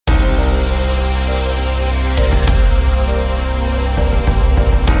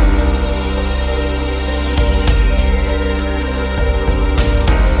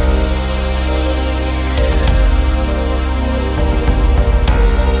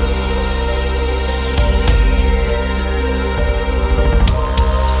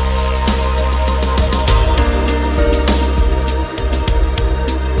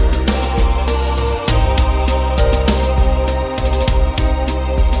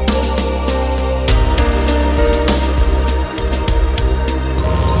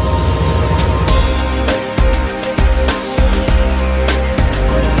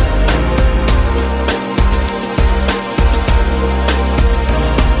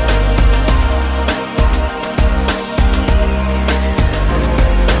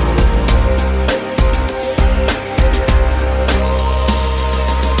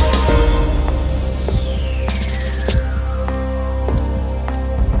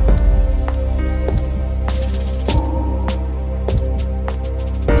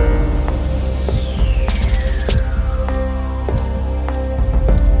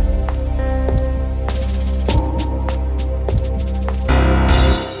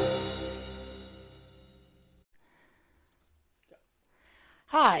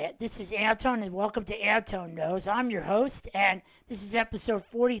Hi, this is Anton, and welcome to Anton Knows. I'm your host, and this is episode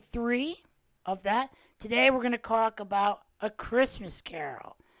 43 of that. Today we're going to talk about A Christmas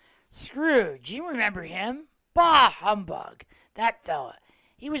Carol. Scrooge, you remember him? Bah, humbug, that fella.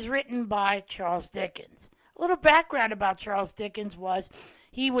 He was written by Charles Dickens. A little background about Charles Dickens was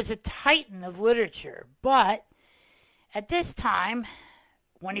he was a titan of literature, but at this time,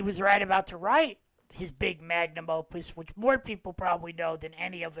 when he was about to write his big magnum opus, which more people probably know than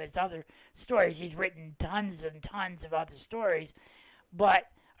any of his other stories. He's written tons and tons of other stories, but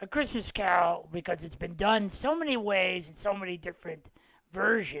A Christmas Carol, because it's been done so many ways and so many different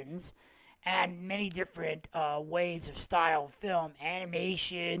versions and many different ways of style of film,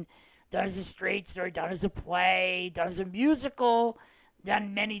 animation, done as a straight story, done as a play, done as a musical,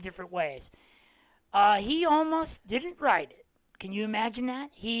 done many different ways. He almost didn't write it. Can you imagine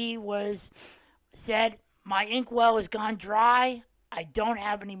that? He said, my inkwell has gone dry. I don't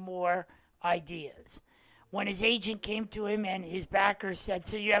have any more ideas. When his agent came to him and his backers said,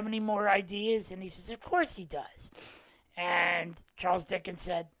 so you have any more ideas? And he says, of course he does. And Charles Dickens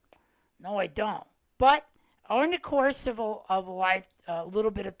said, no, I don't. But over the course of a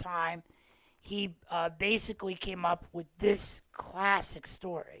little bit of time, he basically came up with this classic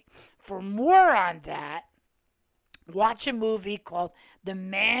story. For more on that, watch a movie called The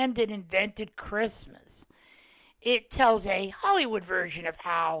Man That Invented Christmas. It tells a Hollywood version of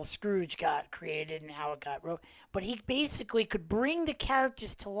how Scrooge got created and how it got wrote. But he basically could bring the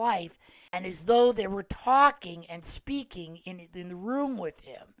characters to life and as though they were talking and speaking in the room with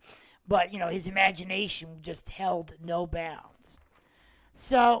him. But, his imagination just held no bounds.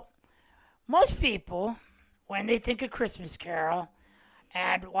 So, most people, when they think of Christmas Carol,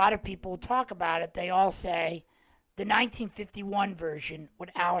 and a lot of people talk about it, they all say, the 1951 version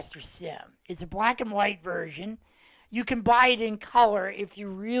with Alistair Sim. It's a black and white version. You can buy it in color if you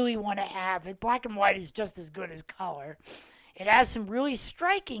really want to have it. Black and white is just as good as color. It has some really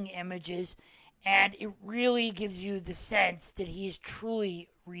striking images, and it really gives you the sense that he is truly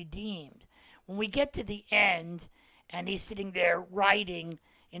redeemed. When we get to the end, and he's sitting there writing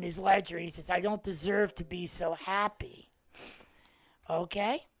in his ledger, he says, I don't deserve to be so happy.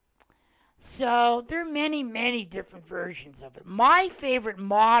 Okay? So there are many, many different versions of it. My favorite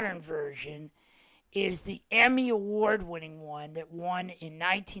modern version is the Emmy Award-winning one that won in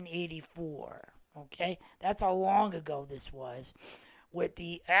 1984. Okay? That's how long ago this was. With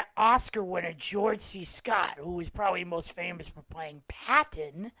the Oscar winner George C. Scott, who was probably most famous for playing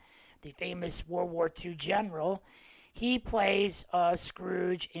Patton, the famous World War II general. He plays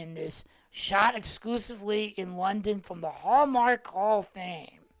Scrooge in this shot exclusively in London from the Hallmark Hall of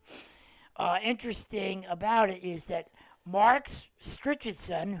Fame. Interesting about it is that Mark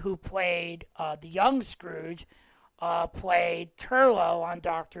Stritchson, who played the young Scrooge, played Turlough on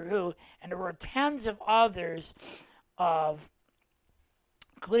Doctor Who, and there were tons of others of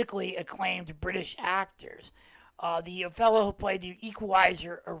critically acclaimed British actors. The fellow who played the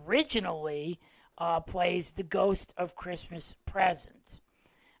Equalizer originally plays the Ghost of Christmas Present.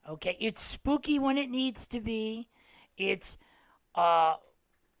 Okay, it's spooky when it needs to be. It's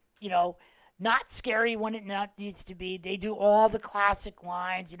not scary when it not needs to be. They do all the classic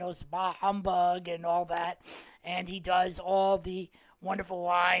lines, it's bah humbug and all that. And he does all the wonderful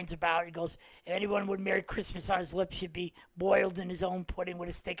lines about, he goes, if anyone with Merry Christmas on his lips should be boiled in his own pudding with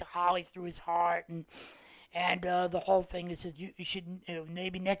a stake of holly through his heart. And the whole thing is that you should,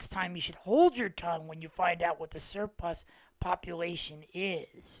 maybe next time you should hold your tongue when you find out what the surplus population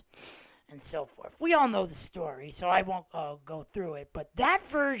is. And so forth. We all know the story, so I won't go through it. But that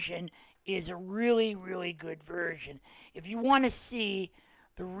version is a really, really good version. If you want to see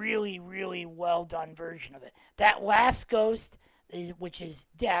the really, really well-done version of it. That last ghost, which is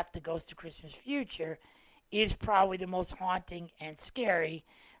Death, the Ghost of Christmas Future, is probably the most haunting and scary,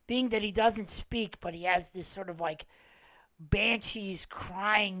 being that he doesn't speak, but he has this sort of like banshee's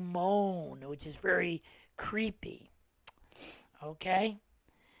crying moan, which is very creepy. Okay?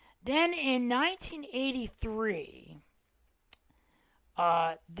 Then in 1983,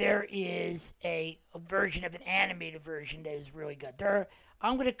 there is a version of an animated version that is really good.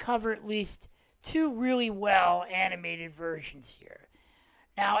 I'm going to cover at least two really well animated versions here.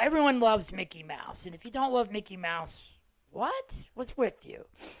 Now, everyone loves Mickey Mouse, and if you don't love Mickey Mouse, what? What's with you?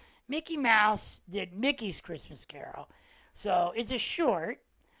 Mickey Mouse did Mickey's Christmas Carol, so it's a short,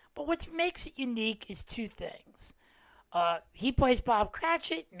 but what makes it unique is two things. He plays Bob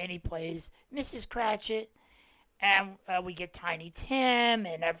Cratchit, Minnie plays Mrs. Cratchit, and we get Tiny Tim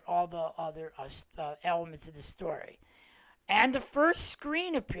and all the other elements of the story. And the first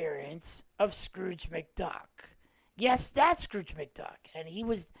screen appearance of Scrooge McDuck. Yes, that's Scrooge McDuck. And he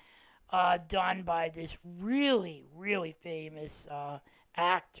was done by this really, really famous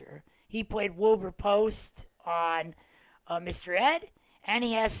actor. He played Wilbur Post on Mr. Ed, and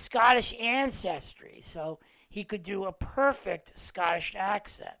he has Scottish ancestry, so he could do a perfect Scottish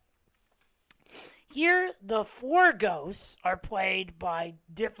accent. Here, the four ghosts are played by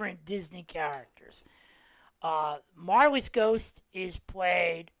different Disney characters. Marley's ghost is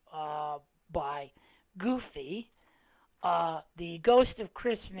played by Goofy. The Ghost of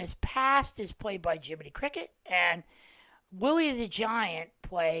Christmas Past is played by Jiminy Cricket, and Willie the Giant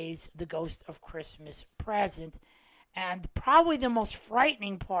plays the Ghost of Christmas Present. And probably the most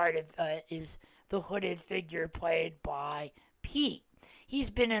frightening part is the hooded figure played by Pete. He's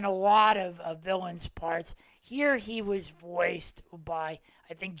been in a lot of villains' parts. Here he was voiced by,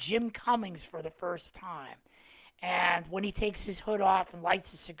 I think, Jim Cummings for the first time. And when he takes his hood off and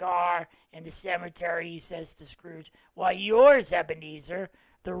lights a cigar in the cemetery, he says to Scrooge, "Why, yours, Ebenezer,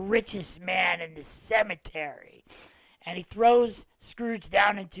 the richest man in the cemetery." And he throws Scrooge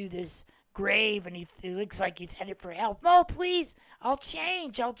down into this grave, and he looks like he's headed for help. "No, please, I'll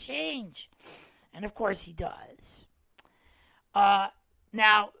change. And, of course, he does.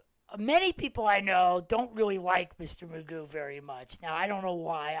 Now, many people I know don't really like Mr. Magoo very much. Now, I don't know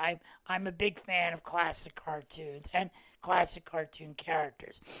why. I'm a big fan of classic cartoons and classic cartoon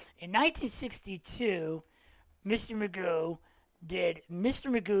characters. In 1962, Mr. Magoo did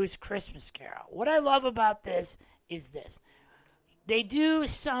Mr. Magoo's Christmas Carol. What I love about this is this. They do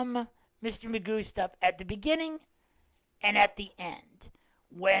some Mr. Magoo stuff at the beginning and at the end.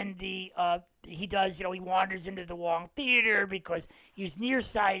 When he does, he wanders into the wrong theater because he's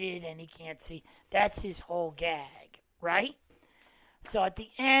nearsighted and he can't see. That's his whole gag, right? So at the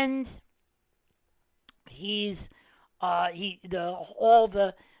end, all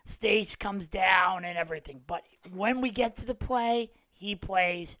the stage comes down and everything. But when we get to the play, he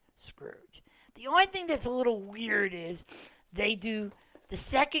plays Scrooge. The only thing that's a little weird is they do the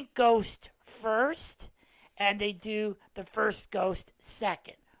second ghost first, and they do the first ghost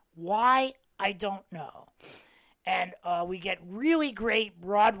second. Why? I don't know. And we get really great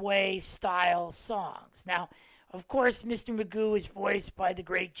Broadway-style songs. Now, of course, Mr. Magoo is voiced by the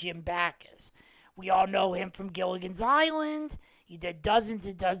great Jim Backus. We all know him from Gilligan's Island. He did dozens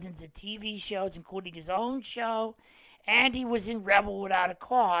and dozens of TV shows, including his own show. And he was in Rebel Without a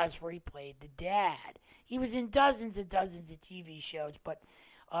Cause, where he played the dad. He was in dozens and dozens of TV shows, but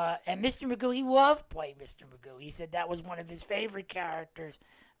and Mr. Magoo, he loved playing Mr. Magoo. He said that was one of his favorite characters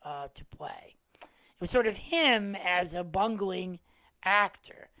to play. It was sort of him as a bungling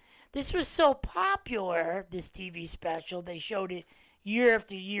actor. This was so popular, this TV special, they showed it year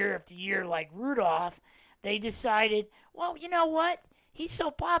after year after year like Rudolph. They decided, well, you know what? He's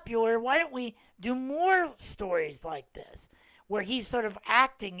so popular, why don't we do more stories like this, where he's sort of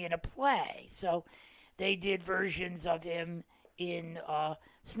acting in a play. So they did versions of him in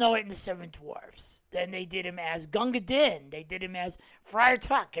Snow White and the Seven Dwarfs. Then they did him as Gunga Din. They did him as Friar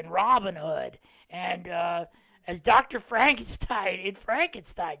Tuck and Robin Hood. And as Dr. Frankenstein in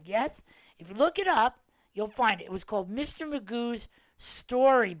Frankenstein. Yes, if you look it up, you'll find it. It was called Mr. Magoo's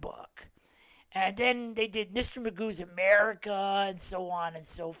Storybook. And then they did Mr. Magoo's America and so on and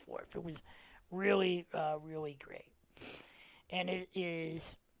so forth. It was really, really great. And it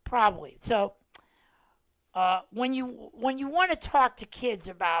is probably... So when you want to talk to kids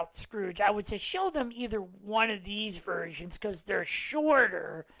about Scrooge, I would say show them either one of these versions because they're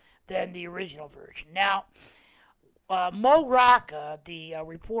shorter than the original version. Now, Mo Rocca, the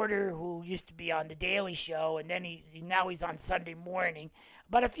reporter who used to be on The Daily Show, and then now he's on Sunday Morning,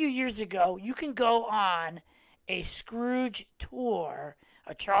 about a few years ago, you can go on a Scrooge tour,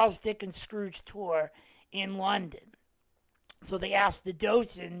 a Charles Dickens Scrooge tour in London. So they asked the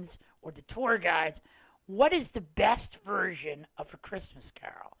docents or the tour guides, what is the best version of A Christmas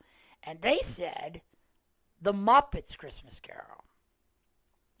Carol? And they said, The Muppets Christmas Carol.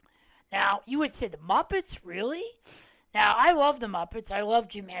 Now, you would say, the Muppets, really? Now, I love the Muppets. I love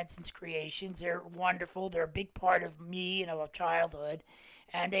Jim Henson's creations. They're wonderful. They're a big part of me and of childhood.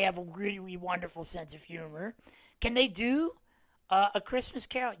 And they have a really wonderful sense of humor. Can they do A Christmas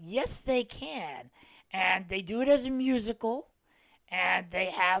Carol? Yes, they can. And they do it as a musical. And they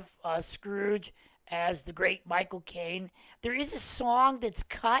have Scrooge as the great Michael Caine. There is a song that's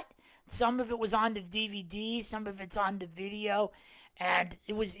cut. Some of it was on the DVD. Some of it's on the video. And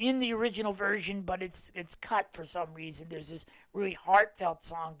it was in the original version, but it's cut for some reason. There's this really heartfelt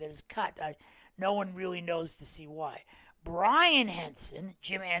song that is cut. No one really knows to see why. Brian Henson,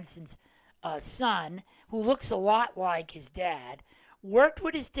 Jim Henson's son, who looks a lot like his dad, worked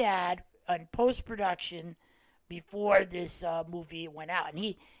with his dad on post-production before this movie went out.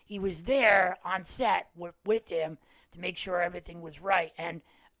 And he was there on set with him to make sure everything was right, and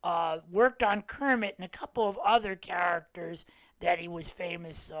worked on Kermit and a couple of other characters that he was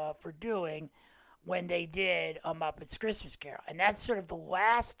famous for doing when they did A Muppet's Christmas Carol. And that's sort of the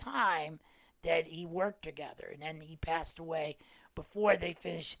last time that he worked together. And then he passed away before they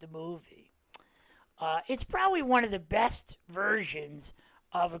finished the movie. It's probably one of the best versions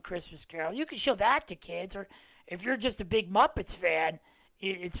of A Christmas Carol. You can show that to kids, or if you're just a big Muppets fan,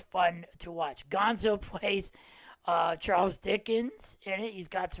 it's fun to watch. Gonzo plays Charles Dickens in it. He's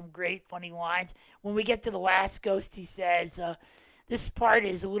got some great funny lines. When we get to the last ghost, he says, this part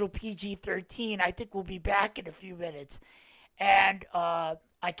is a little PG-13. I think we'll be back in a few minutes. And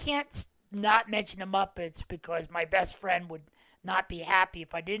I can't not mention the Muppets because my best friend would not be happy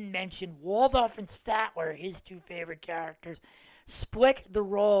if I didn't mention Waldorf and Statler, his two favorite characters, split the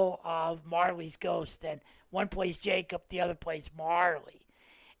role of Marley's ghost. And one plays Jacob, the other plays Marley.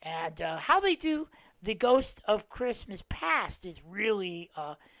 And how they do the Ghost of Christmas Past is really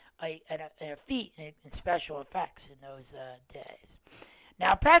a feat in special effects in those days.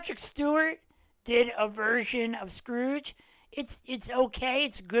 Now, Patrick Stewart did a version of Scrooge. It's okay.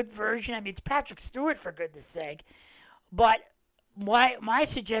 It's a good version. I mean, it's Patrick Stewart, for goodness sake. But my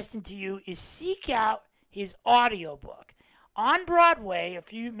suggestion to you is seek out his audiobook. On Broadway,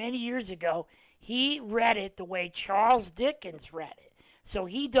 many years ago, he read it the way Charles Dickens read it. So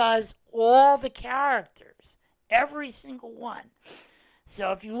he does all the characters, every single one.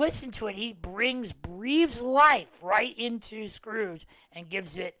 So if you listen to it, he breathes life right into Scrooge and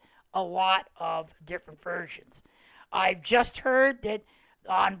gives it a lot of different versions. I've just heard that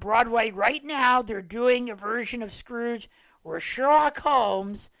on Broadway right now, they're doing a version of Scrooge where Sherlock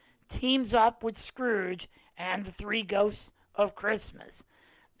Holmes teams up with Scrooge and the Three Ghosts of Christmas.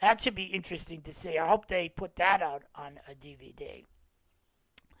 That should be interesting to see. I hope they put that out on a DVD.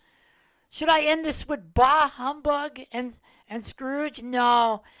 Should I end this with Bah Humbug and Scrooge?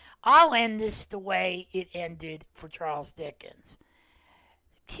 No, I'll end this the way it ended for Charles Dickens.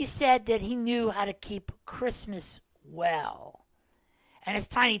 He said that he knew how to keep Christmas well. And as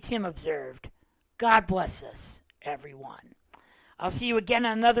Tiny Tim observed, God bless us, everyone. I'll see you again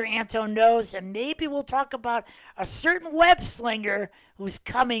on another Anton Knows, and maybe we'll talk about a certain web slinger who's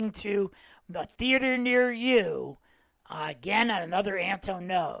coming to the theater near you. Again on another Anton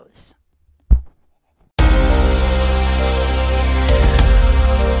Knows.